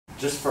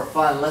just for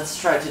fun, let's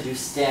try to do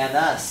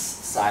stannous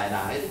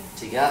cyanide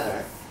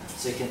together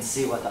so you can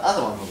see what the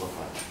other one would look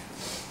like.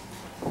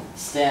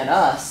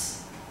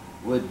 Stannous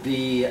would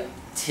be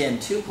tin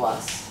 2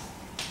 plus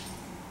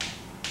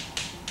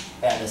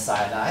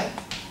cyanide.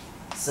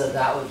 So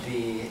that would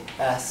be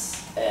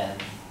SnCN2.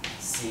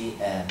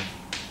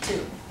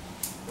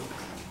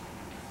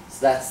 So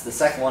that's the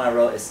second one I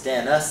wrote is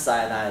stannous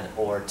cyanide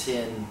or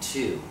tin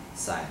 2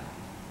 cyanide.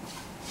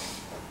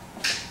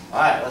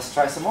 Alright, let's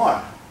try some more.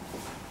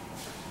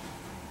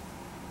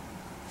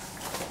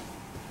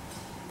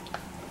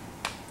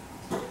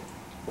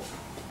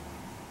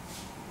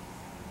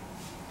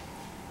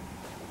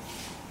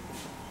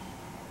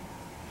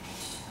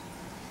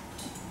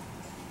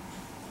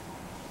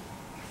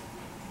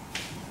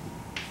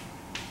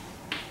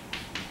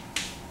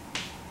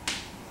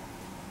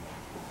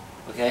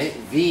 Okay,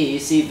 V,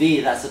 see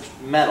V, that's a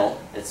metal.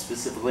 It's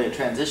specifically a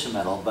transition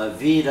metal, but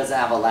V doesn't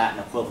have a Latin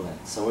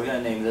equivalent. So we're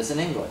going to name this in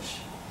English.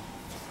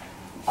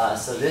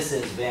 So this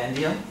is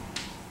vanadium.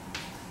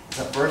 It's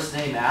a first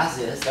name as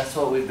is. That's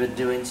what we've been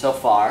doing so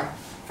far.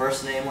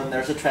 First name when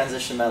there's a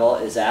transition metal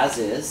is as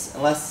is,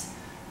 unless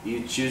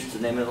you choose to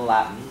name it in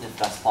Latin, if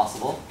that's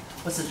possible.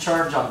 What's the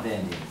charge on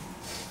vanadium?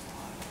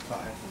 5.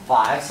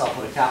 5, so I'll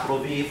put a capital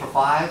V for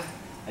 5.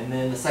 And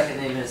then the second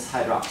name is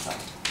hydroxide,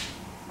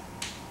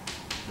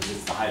 because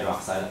it's the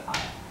hydroxide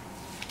ion.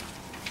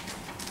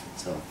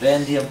 So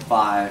vanadium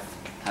 5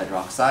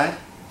 hydroxide.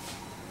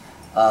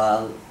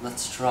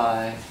 Let's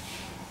try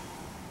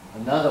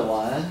another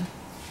one.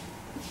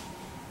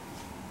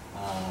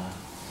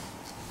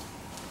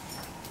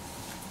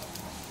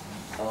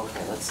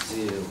 Okay, let's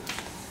do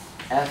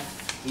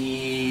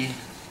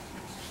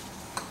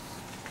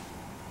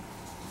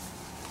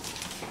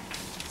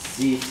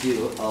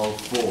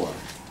FeC2O4.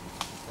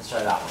 Let's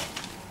try that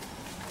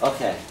one.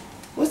 Okay,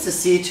 what's the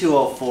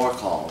C2O4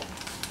 called?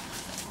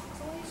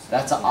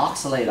 That's an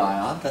oxalate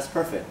ion. That's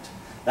perfect.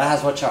 That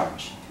has what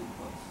charge?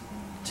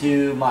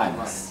 2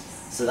 minus.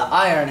 So the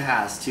iron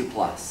has 2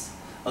 plus.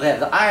 Okay, if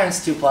the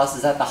iron's 2 plus,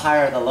 is that the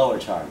higher or the lower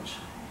charge?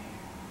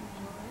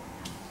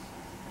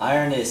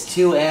 Iron is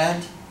 2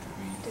 and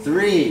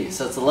 3,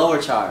 so it's a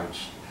lower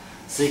charge.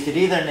 So you could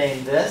either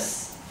name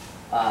this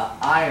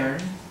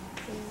iron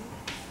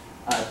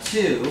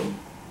 2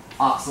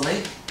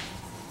 oxalate,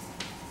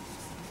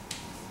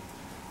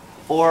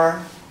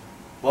 or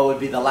what would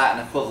be the Latin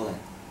equivalent?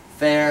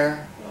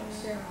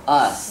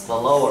 Ferrous, the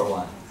lower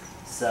one.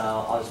 So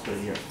I'll just put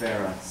it here,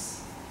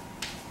 ferrous.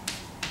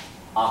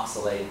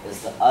 Oxalate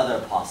is the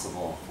other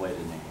possible way to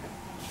name it.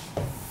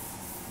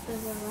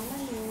 Does the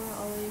Roman numeral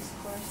always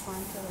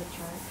correspond to the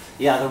charge?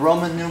 Yeah, the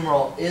Roman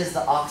numeral is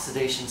the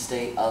oxidation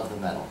state of the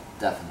metal,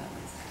 definitely.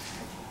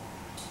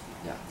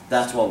 Yeah,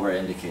 that's what we're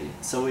indicating.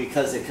 So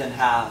because it can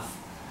have,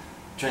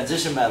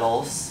 transition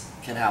metals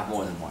can have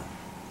more than one.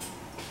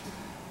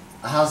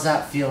 How's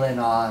that feeling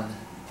on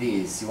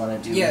these? You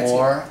want to do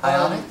more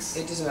ionics?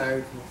 It doesn't matter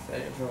if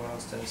everyone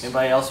else does.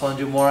 Anybody else want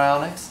to do more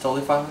ionics?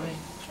 Totally fine with me.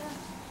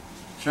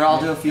 Sure, I'll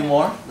do a few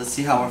more. Let's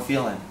see how we're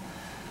feeling.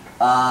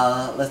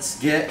 Let's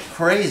get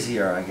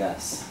crazier, I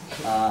guess.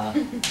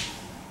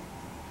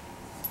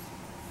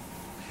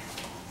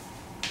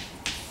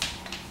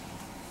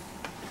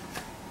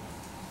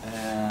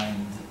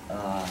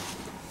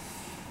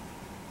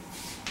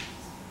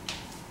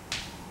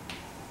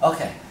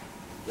 Okay,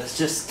 let's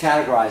just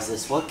categorize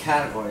this. What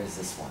category is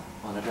this one?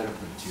 Well, I better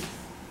put it 2.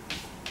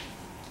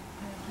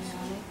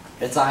 Ionic.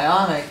 It's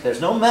ionic. There's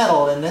no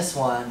metal in this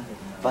one,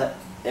 but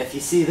if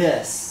you see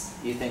this,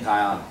 you think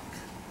ionic.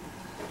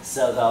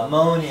 So the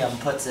ammonium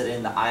puts it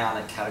in the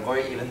ionic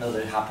category, even though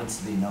there happens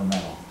to be no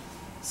metal.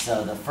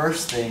 So the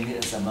first thing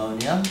is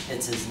ammonium.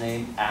 It's his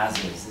name as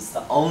is. It's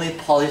the only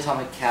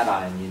polyatomic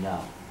cation you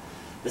know.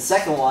 The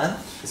second one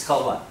is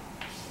called what?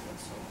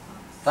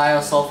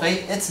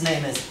 Thiosulfate. Its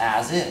name is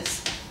as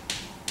is.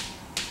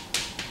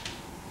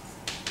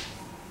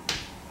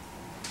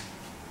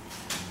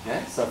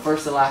 Okay, so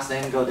first and last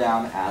name go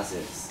down as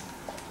is.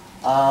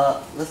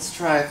 Let's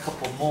try a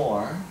couple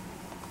more.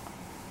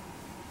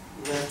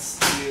 Let's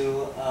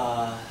do,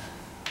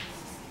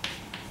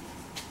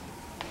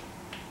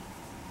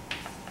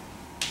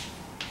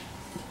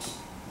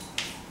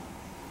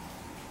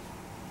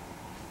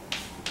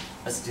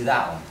 let's do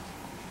that one.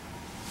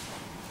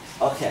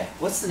 Okay,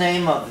 what's the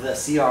name of the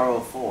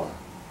CrO4?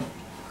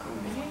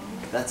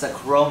 That's a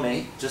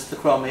chromate, just the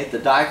chromate. The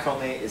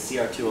dichromate is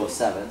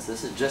Cr2O7, so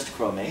this is just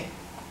chromate.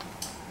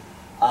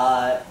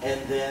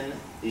 And then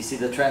you see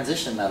the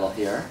transition metal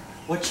here.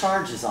 What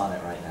charge is on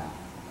it right now?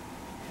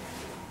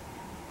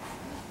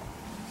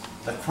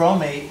 The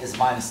chromate is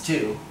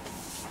 -2,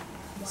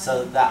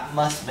 so that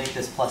must make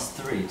this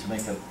 +3 to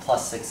make a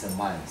 +6 and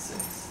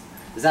 -6.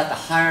 Is that the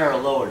higher or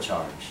lower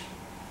charge?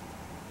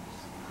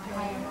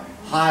 Higher.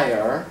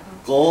 Higher.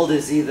 Gold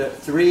is either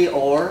 3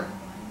 or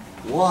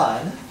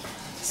 1.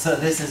 So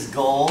this is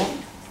gold.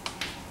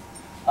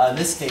 In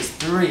this case,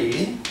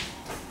 3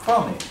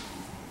 chromate.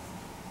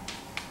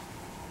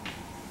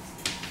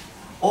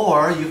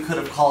 Or you could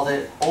have called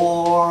it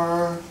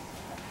or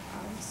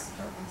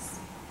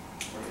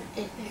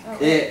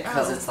It,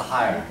 because it's the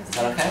higher. Is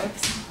that okay?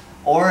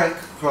 Auric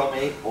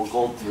chromate or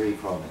gold 3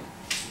 chromate.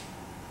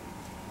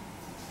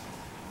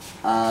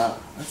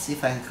 Let's see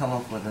if I can come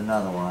up with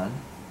another one.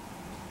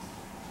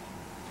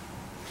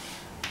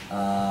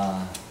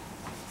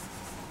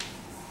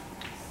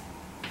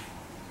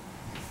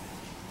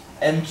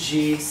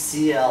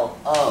 MgClO2.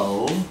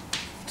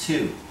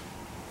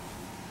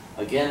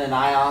 Again, an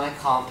ionic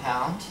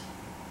compound.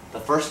 The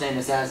first name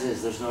is as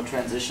is, there's no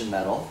transition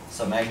metal,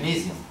 so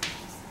magnesium.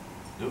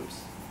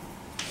 Oops.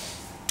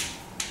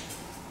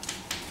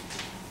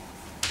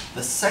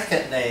 The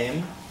second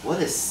name, what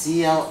is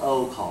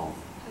ClO called?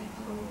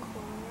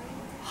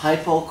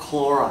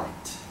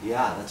 Hypochlorite.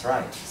 Yeah, that's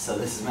right. So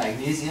this is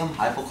magnesium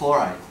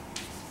hypochlorite.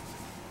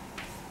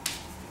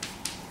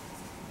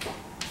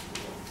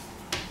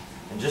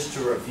 And just to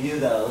review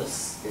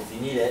those, if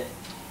you need it,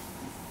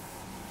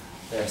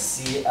 there's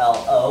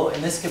ClO,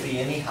 and this could be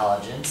any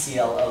halogen,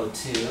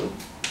 ClO2,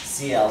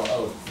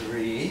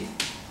 ClO3,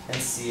 and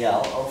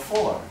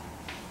ClO4.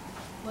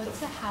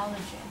 What's a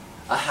halogen?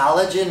 A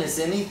halogen is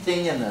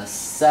anything in the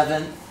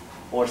 7th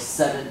or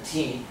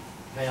 17th,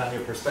 depending on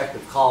your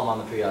perspective, column on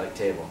the periodic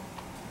table.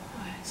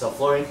 So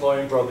fluorine,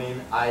 chlorine,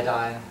 bromine,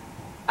 iodine,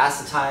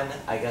 acetine,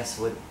 I guess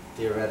would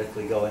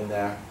theoretically go in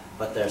there,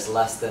 but there's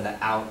less than an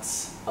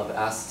ounce of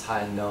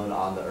acetine known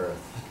on the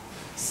earth.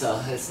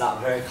 So it's not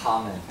very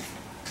common.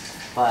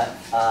 But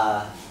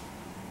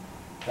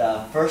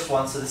the first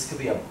one, so this could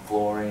be a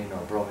fluorine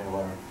or bromine or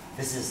whatever.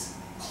 This is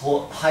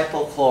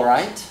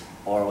hypochlorite,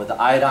 or with the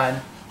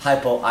iodine,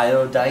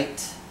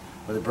 hypoiodite,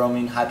 with the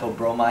bromine,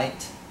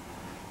 hypobromite.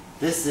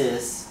 This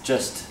is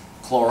just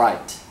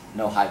chlorite,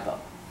 no hypo.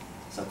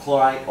 So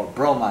chlorite or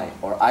bromite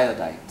or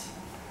iodite.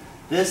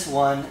 This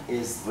one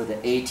is with the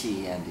AT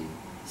ending.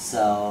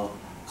 So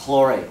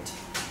chlorate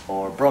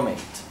or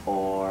bromate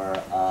or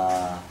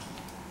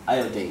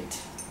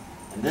iodate.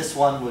 And this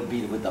one would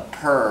be with the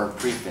per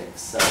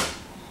prefix. So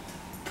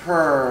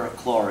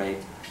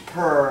perchlorate,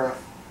 per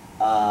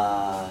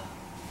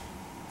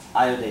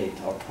iodate,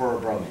 or per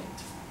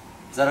bromate.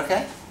 Is that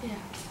okay? Yeah.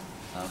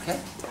 Okay.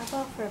 How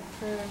about for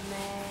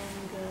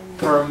permanganate?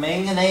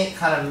 Permanganate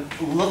kind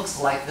of looks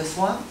like this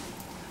one,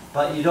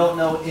 but you don't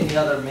know any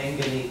other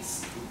manganate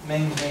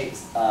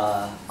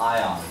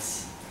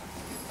ions.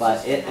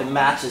 But it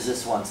matches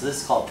this one, so this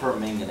is called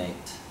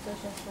permanganate. So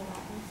it's just for that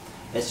one?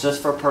 It's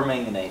just for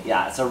permanganate,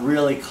 yeah. It's a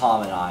really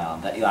common ion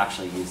that you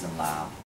actually use in lab.